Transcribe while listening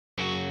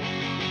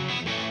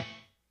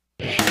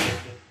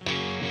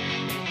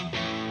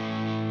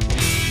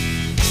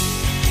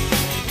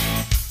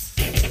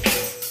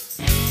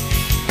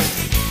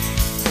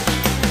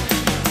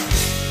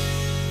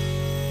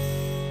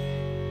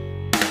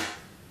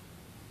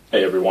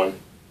Hey everyone,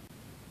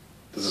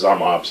 this is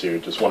ArmaOps here.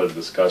 Just wanted to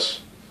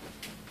discuss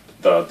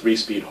the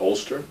 3Speed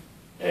holster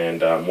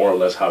and more or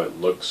less how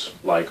it looks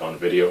like on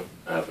video.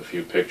 I have a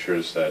few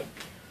pictures that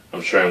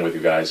I'm sharing with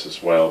you guys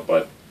as well,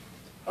 but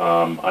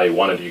I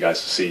wanted you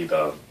guys to see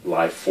the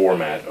live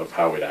format of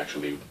how it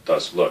actually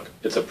does look.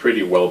 It's a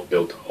pretty well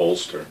built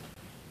holster,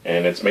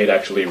 and it's made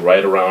actually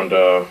right around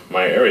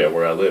my area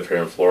where I live here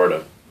in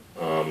Florida.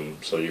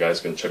 So you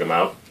guys can check them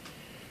out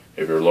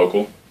if you're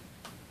local.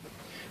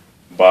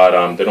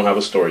 But they don't have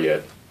a store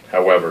yet.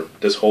 However,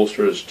 this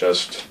holster is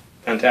just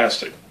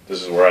fantastic.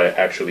 This is where I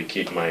actually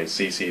keep my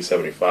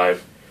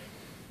CC75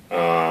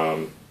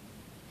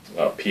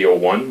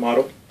 PO1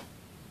 model,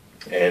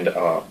 and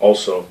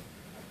also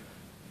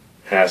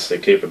has the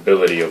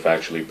capability of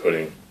actually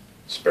putting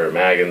spare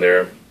mag in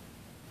there.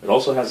 It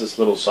also has this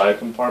little side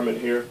compartment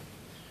here,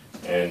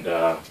 and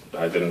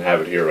I didn't have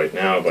it here right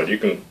now, but you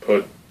can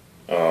put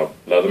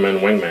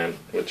Leatherman Wingman,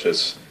 which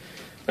is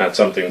not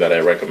something that I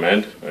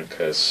recommend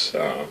because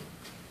it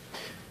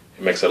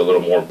makes it a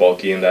little more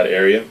bulky in that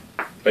area,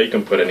 but you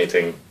can put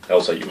anything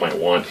else that you might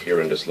want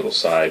here in this little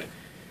side.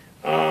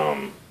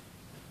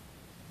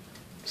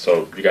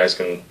 So you guys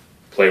can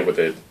play with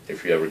it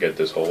if you ever get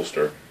this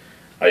holster.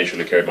 I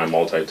usually carry my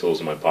multi-tools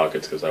in my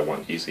pockets because I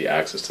want easy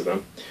access to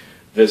them.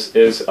 This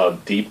is a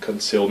deep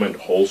concealment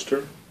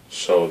holster,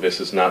 so this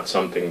is not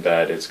something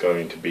that is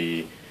going to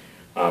be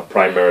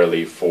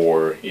primarily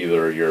for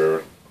either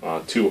your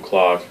 2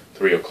 o'clock,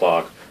 3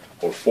 o'clock,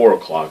 or 4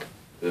 o'clock,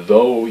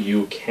 though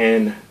you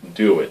can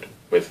do it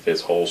with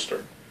this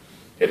holster.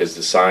 It is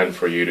designed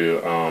for you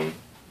to,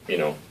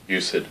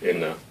 use it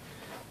in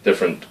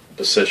different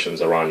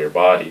positions around your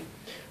body.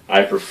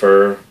 I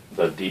prefer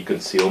the deep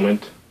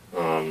concealment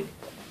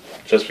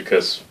just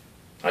because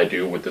I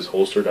do with this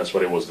holster. That's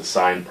what it was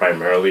designed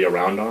primarily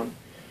around on.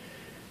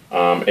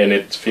 And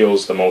it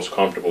feels the most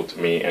comfortable to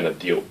me in a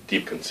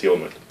deep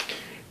concealment.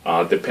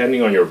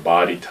 Depending on your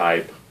body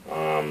type,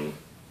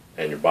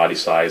 and your body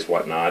size,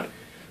 whatnot,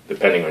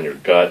 depending on your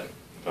gut,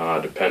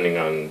 depending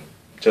on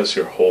just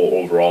your whole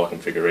overall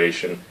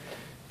configuration,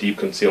 deep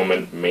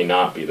concealment may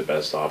not be the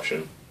best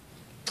option.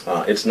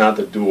 It's not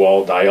the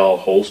do-all, die-all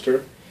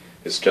holster.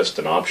 It's just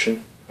an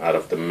option out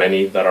of the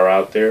many that are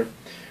out there.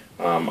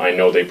 I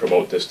know they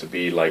promote this to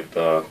be like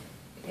the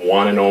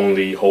one and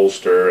only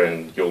holster,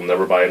 and you'll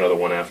never buy another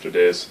one after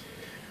this.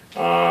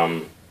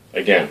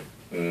 Again,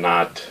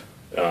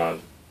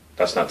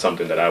 that's not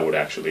something that I would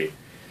actually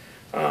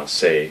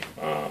say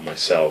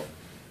myself.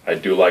 I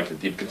do like the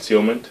deep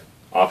concealment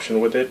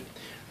option with it.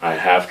 I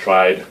have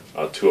tried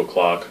 2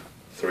 o'clock,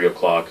 3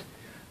 o'clock.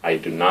 I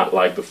do not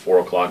like the 4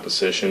 o'clock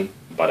position,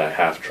 but I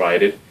have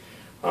tried it.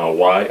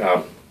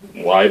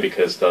 Why?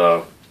 Because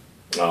the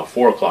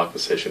 4 o'clock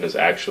position is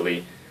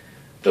actually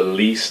the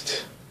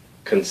least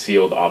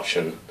concealed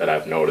option that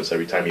I've noticed.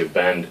 Every time you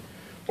bend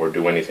or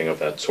do anything of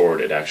that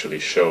sort, it actually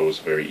shows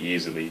very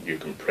easily. You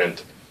can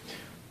print.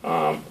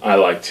 I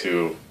like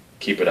to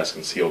keep it as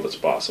concealed as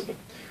possible.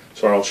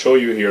 So I'll show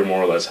you here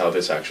more or less how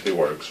this actually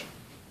works.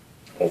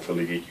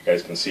 Hopefully you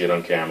guys can see it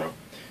on camera.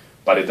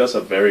 But it does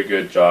a very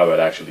good job at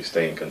actually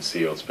staying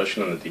concealed,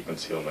 especially in the deep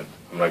concealment.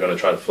 I'm not going to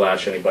try to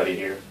flash anybody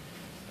here,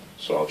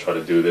 so I'll try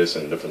to do this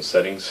in different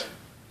settings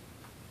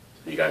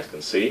so you guys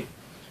can see.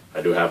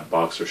 I do have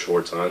boxer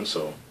shorts on,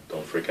 so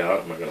don't freak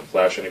out. I'm not going to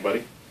flash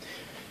anybody.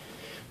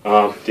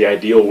 The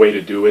ideal way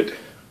to do it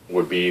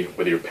would be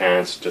with your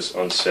pants just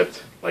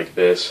unzipped like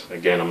this.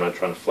 Again, I'm not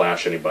trying to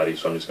flash anybody,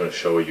 so I'm just going to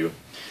show you.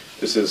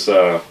 This is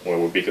what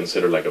would be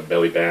considered like a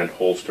belly band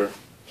holster.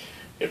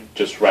 It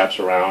just wraps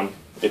around.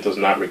 It does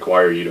not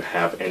require you to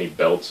have any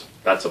belts.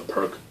 That's a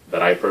perk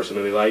that I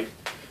personally like.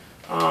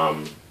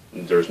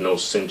 There's no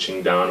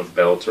cinching down of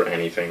belts or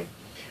anything.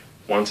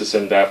 Once it's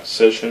in that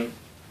position,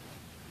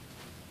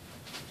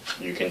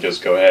 you can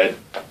just go ahead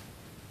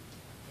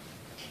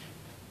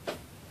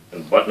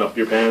and button up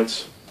your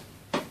pants,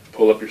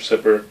 pull up your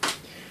zipper,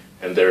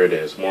 and there it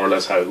is. More or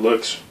less how it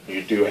looks.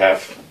 You do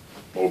have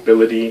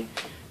mobility.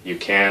 You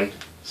can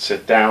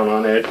sit down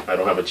on it. I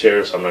don't have a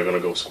chair, so I'm not going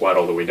to go squat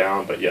all the way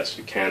down, but yes,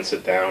 you can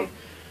sit down.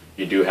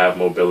 You do have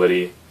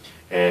mobility,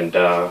 and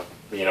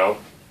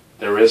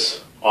there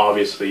is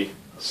obviously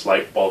a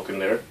slight bulk in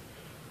there,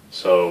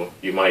 so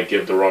you might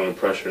give the wrong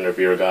impression if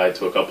you're a guy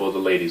to a couple of the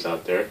ladies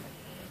out there.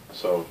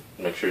 So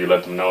make sure you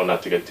let them know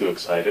not to get too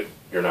excited.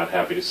 You're not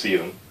happy to see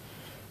them.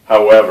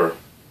 However,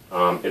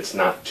 it's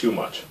not too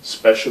much,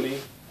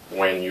 especially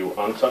when you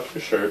untuck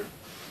your shirt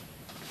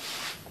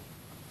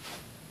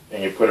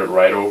and you put it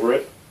right over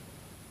it.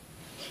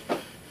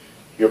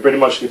 You're pretty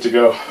much good to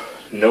go.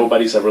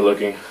 Nobody's ever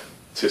looking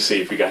to see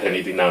if you got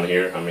anything down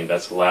here. I mean,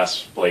 that's the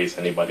last place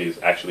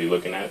anybody's actually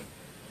looking at,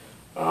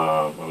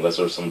 unless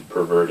there's some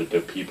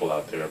perverted people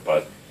out there.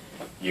 But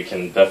you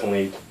can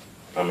definitely,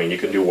 you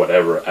can do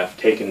whatever. I've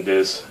taken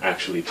this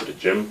actually to the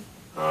gym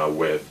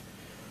with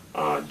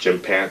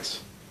gym pants,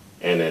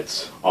 and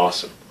it's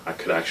awesome. I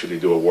could actually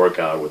do a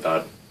workout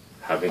without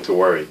having to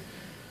worry.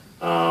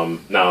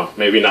 Now,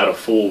 maybe not a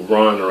full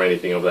run or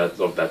anything of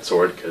that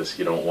sort, because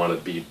you don't want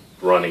to be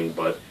running,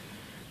 but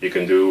You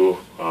can do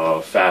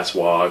fast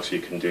walks, you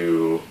can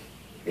do,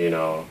 you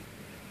know,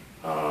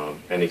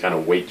 any kind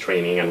of weight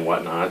training and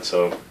whatnot,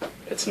 so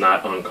it's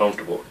not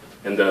uncomfortable.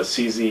 And the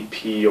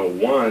CZP-01,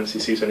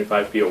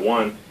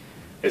 CC75P-01,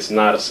 it's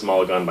not a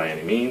small gun by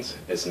any means,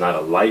 it's not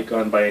a light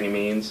gun by any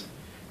means,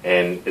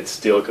 and it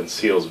still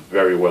conceals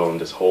very well in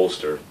this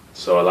holster.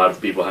 So a lot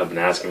of people have been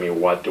asking me,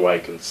 what do I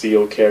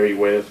conceal carry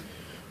with?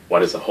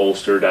 What is the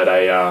holster that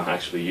I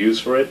actually use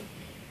for it?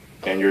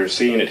 And you're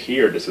seeing it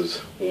here. This is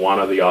one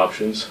of the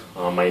options.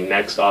 My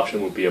next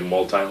option would be a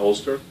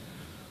multi-holster.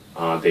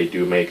 They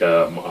do make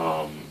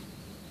a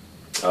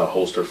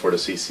holster for the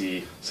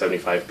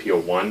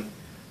CC75P-01.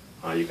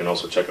 You can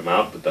also check them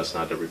out, but that's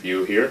not the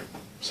review here.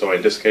 So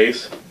in this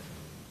case,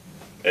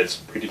 it's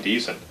pretty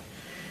decent,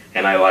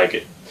 and I like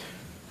it.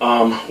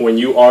 When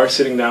you are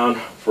sitting down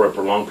for a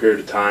prolonged period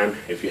of time,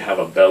 if you have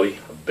a belly,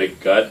 a big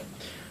gut,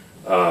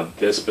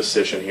 this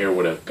position here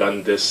with a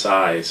gun this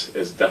size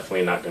is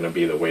definitely not going to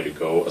be the way to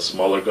go. A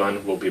smaller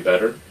gun will be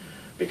better,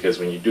 because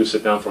when you do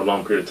sit down for a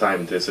long period of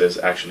time, this is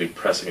actually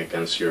pressing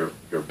against your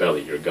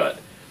belly, your gut.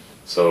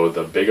 So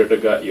the bigger the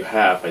gut you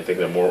have, I think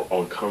the more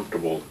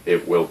uncomfortable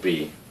it will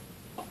be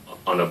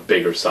on a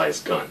bigger size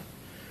gun.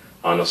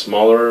 On a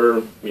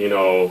smaller, you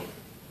know,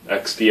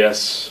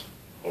 XDS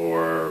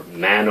or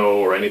Nano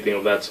or anything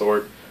of that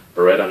sort,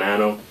 Beretta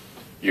Nano,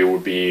 you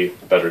would be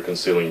better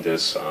concealing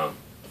this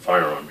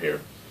firearm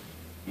here.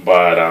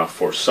 But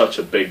for such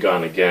a big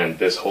gun, again,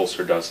 this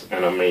holster does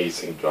an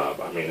amazing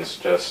job. I mean, it's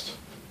just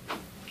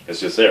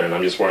there, and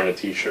I'm just wearing a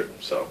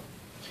t-shirt, so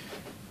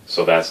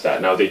that's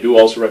that. Now, they do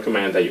also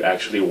recommend that you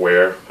actually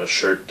wear a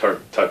shirt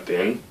tucked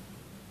in,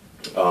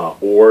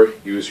 or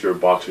use your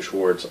boxer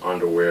shorts,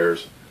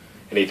 underwears,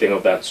 anything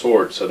of that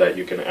sort, so that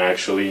you can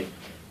actually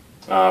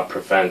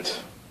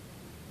prevent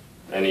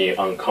any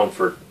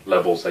uncomfort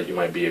levels that you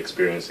might be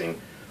experiencing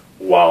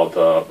while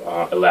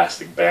the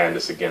elastic band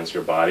is against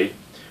your body.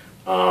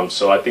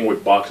 So I think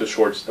with boxer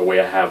shorts, the way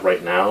I have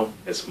right now,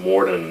 it's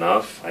more than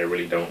enough. I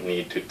really don't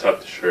need to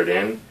tuck the shirt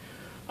in.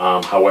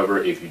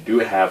 However, if you do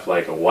have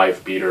like a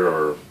wife beater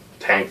or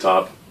tank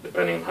top,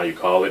 depending on how you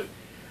call it,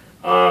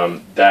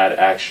 that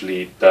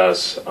actually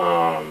does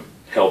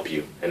help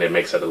you, and it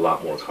makes it a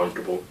lot more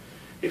comfortable.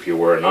 If you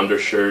wear an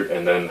undershirt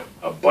and then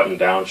a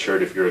button-down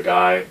shirt if you're a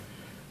guy,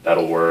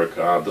 that'll work.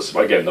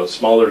 Again, the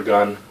smaller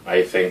gun,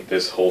 I think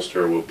this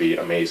holster will be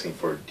amazing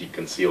for deep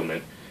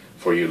concealment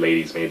for you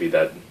ladies, maybe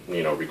that,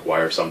 you know,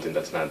 require something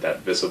that's not that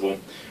visible.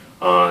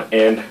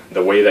 And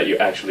the way that you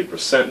actually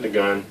present the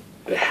gun,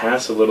 it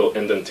has a little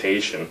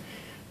indentation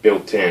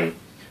built in.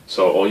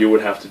 So all you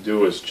would have to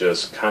do is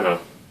just kind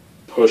of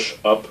push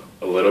up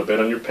a little bit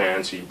on your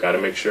pants. You've got to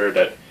make sure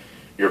that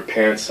your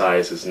pant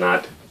size is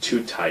not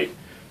too tight.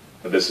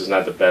 But this is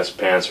not the best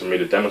pants for me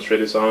to demonstrate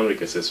this on,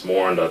 because it's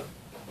more on the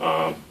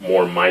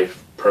more my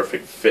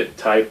perfect fit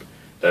type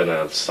than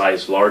a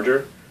size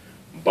larger.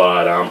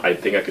 But I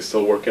think I can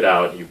still work it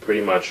out. You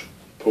pretty much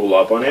pull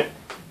up on it,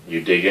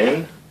 you dig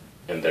in,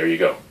 and there you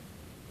go.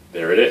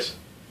 There it is.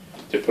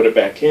 To put it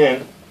back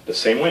in the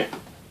same way.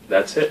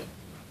 That's it.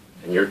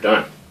 And you're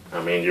done.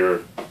 I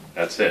mean,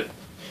 that's it.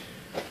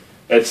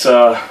 It's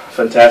a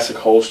fantastic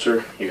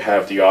holster. You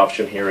have the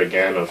option here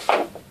again of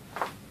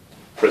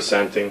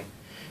presenting.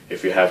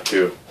 If you have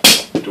to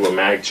do a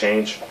mag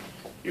change,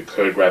 you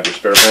could grab your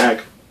spare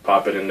mag,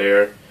 pop it in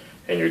there,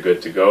 and you're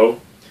good to go.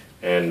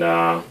 And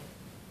I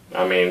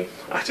mean,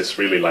 I just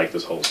really like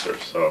this holster.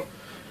 So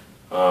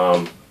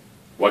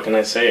what can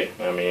I say?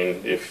 I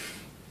mean,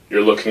 if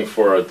you're looking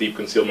for a deep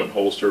concealment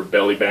holster,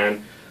 belly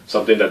band,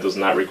 something that does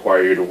not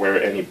require you to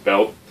wear any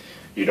belt,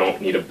 you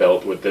don't need a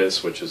belt with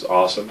this, which is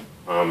awesome.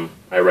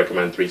 I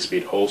recommend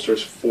 3Speed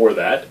holsters for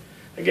that.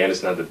 Again,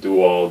 it's not the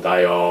do-all,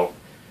 die-all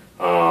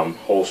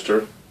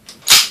holster.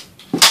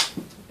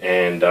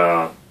 And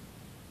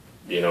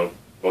you know,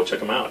 go check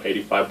them out.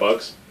 85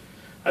 bucks,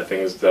 I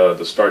think, is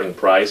the starting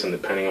price, and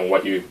depending on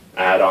what you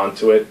add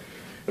onto it,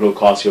 it'll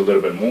cost you a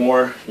little bit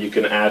more. You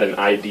can add an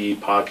ID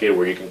pocket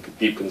where you can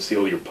deep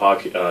conceal your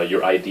pocket,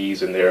 your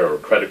IDs in there, or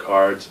credit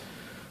cards.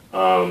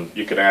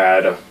 You can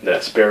add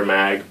the spare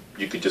mag.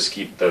 You could just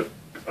keep the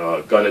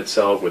gun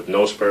itself with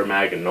no spare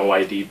mag and no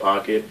ID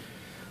pocket.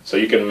 So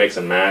you can mix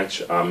and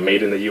match.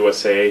 Made in the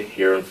USA,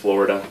 here in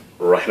Florida,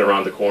 right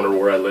around the corner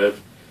where I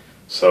live.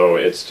 So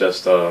it's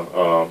just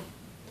a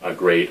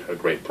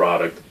great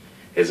product.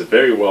 It's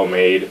very well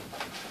made.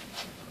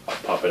 I'll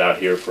pop it out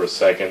here for a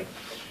second.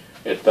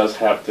 It does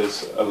have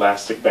this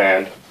elastic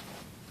band.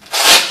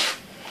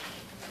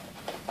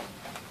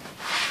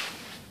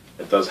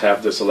 It does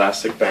have this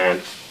elastic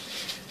band,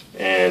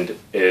 and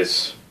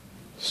is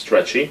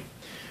stretchy.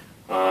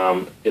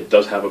 It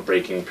does have a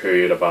breaking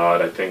period,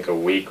 about I think a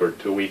week or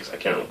 2 weeks. I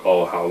can't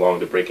recall how long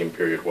the breaking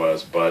period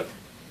was, but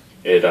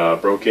it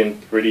broke in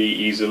pretty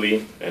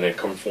easily, and it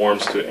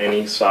conforms to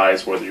any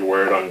size, whether you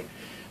wear it on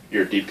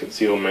your deep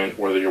concealment,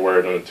 whether you wear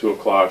it on a 2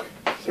 o'clock,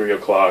 3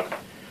 o'clock,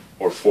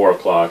 or 4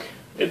 o'clock.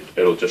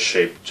 It'll just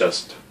shape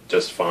just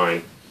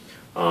fine.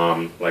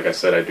 Like I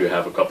said, I do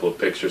have a couple of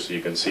pictures so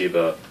you can see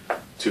the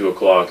 2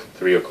 o'clock,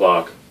 3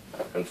 o'clock,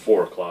 and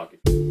 4 o'clock.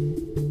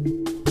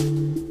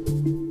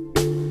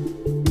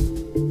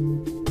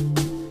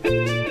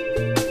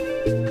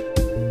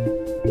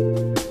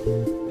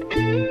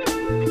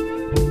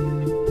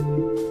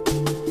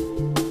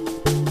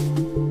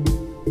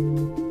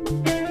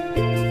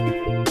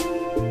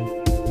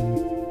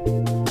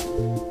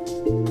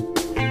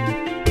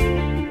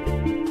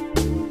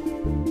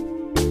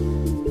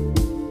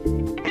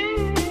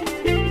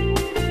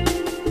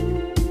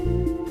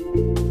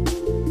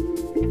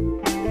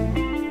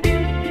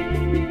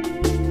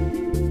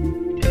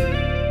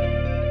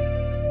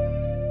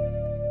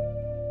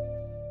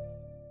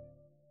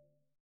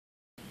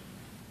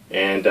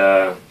 And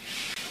I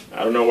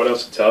don't know what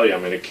else to tell you. I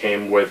mean, it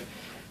came with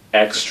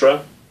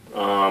extra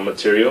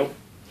material.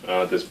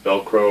 This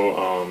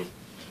Velcro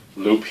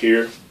loop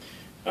here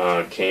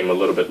came a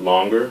little bit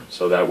longer,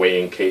 so that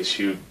way in case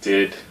you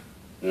did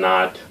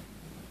not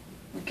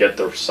get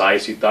the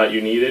size you thought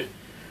you needed,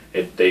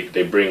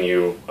 they bring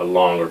you a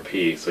longer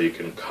piece, so you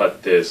can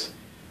cut this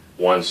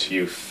once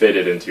you fit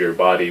it into your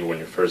body. When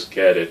you first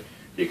get it,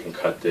 you can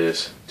cut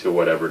this to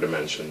whatever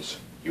dimensions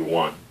you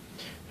want,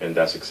 and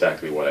that's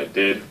exactly what I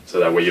did, so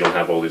that way you don't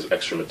have all this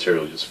extra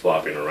material just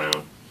flopping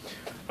around.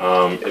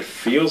 It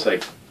feels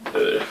like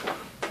a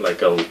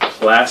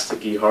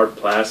plasticky, hard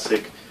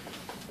plastic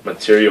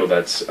material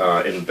that's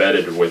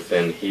embedded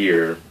within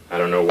here. I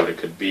don't know what it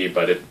could be,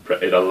 but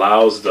it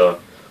allows the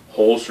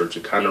holster to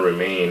kind of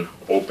remain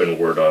open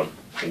where the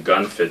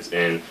gun fits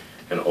in,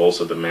 and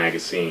also the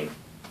magazine.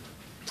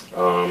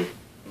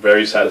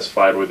 Very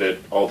satisfied with it.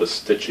 All the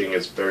stitching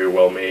is very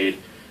well made,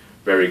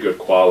 very good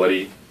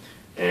quality,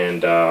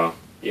 and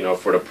you know,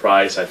 for the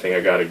price, I think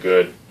I got a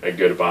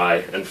good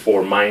buy. And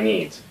for my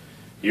needs,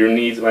 your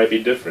needs might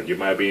be different. You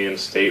might be in a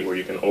state where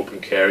you can open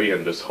carry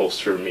and this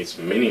holster means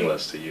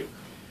meaningless to you.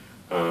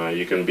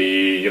 You can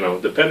be, you know,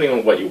 depending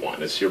on what you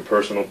want. It's your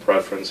personal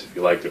preference. If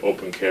you like the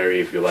open carry,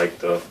 if you like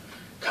the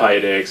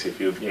kydex, if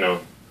you know,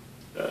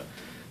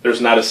 there's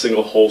not a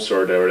single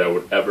holster there that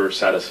would ever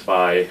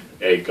satisfy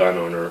a gun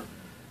owner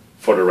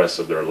for the rest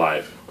of their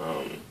life.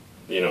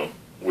 You know,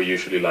 we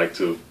usually like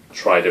to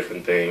try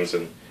different things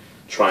and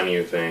try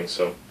new things.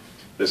 So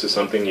this is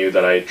something new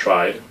that I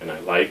tried and I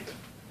liked,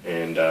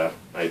 and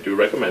I do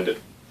recommend it.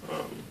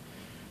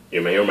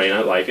 You may or may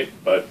not like it,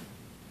 but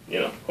you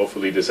know,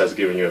 hopefully this has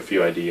given you a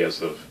few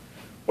ideas of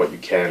what you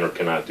can or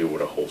cannot do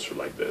with a holster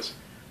like this.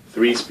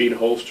 3Speed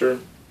holster,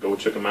 go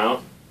check them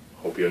out.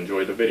 Hope you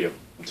enjoyed the video.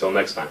 Until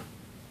next time.